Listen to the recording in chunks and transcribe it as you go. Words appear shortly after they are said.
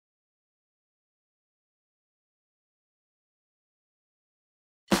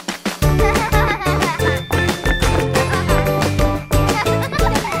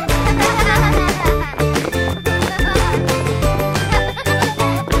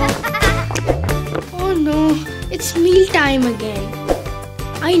it's meal time again.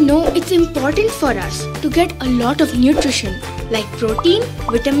 I know it's important for us to get a lot of nutrition like protein,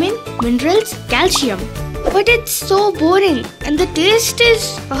 vitamin, minerals, calcium. But it's so boring and the taste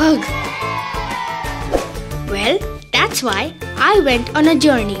is ugh. Well, that's why I went on a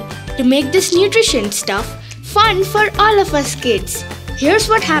journey to make this nutrition stuff fun for all of us kids. Here's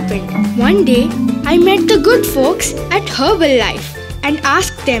what happened. One day, I met the good folks at Herbalife and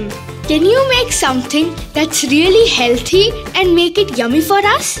asked them, can you make something that's really healthy and make it yummy for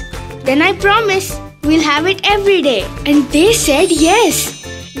us? Then I promise we'll have it every day. And they said yes.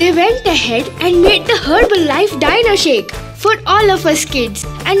 They went ahead and made the Herbalife Dinoshake for all of us kids.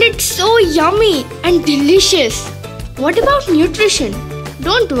 And it's so yummy and delicious. What about nutrition?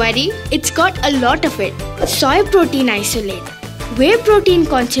 Don't worry, it's got a lot of it. Soy protein isolate, whey protein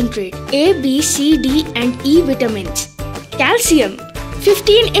concentrate, A, B, C, D and E vitamins, calcium,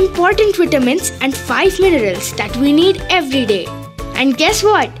 15 important vitamins and 5 minerals that we need every day. And guess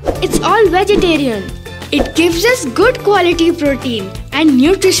what? It's all vegetarian. It gives us good quality protein and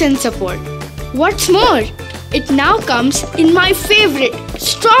nutrition support. What's more, it now comes in my favorite,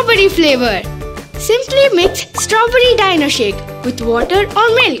 strawberry flavor. Simply mix strawberry Dinoshake with water or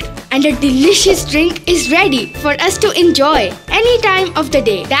milk and a delicious drink is ready for us to enjoy any time of the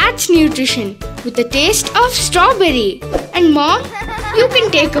day. That's nutrition with the taste of strawberry. And Mom, you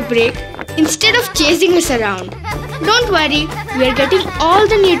can take a break instead of chasing us around. Don't worry, we are getting all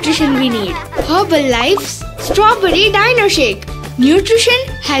the nutrition we need. Herbalife's Strawberry Dinoshake. Nutrition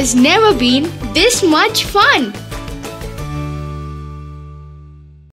has never been this much fun.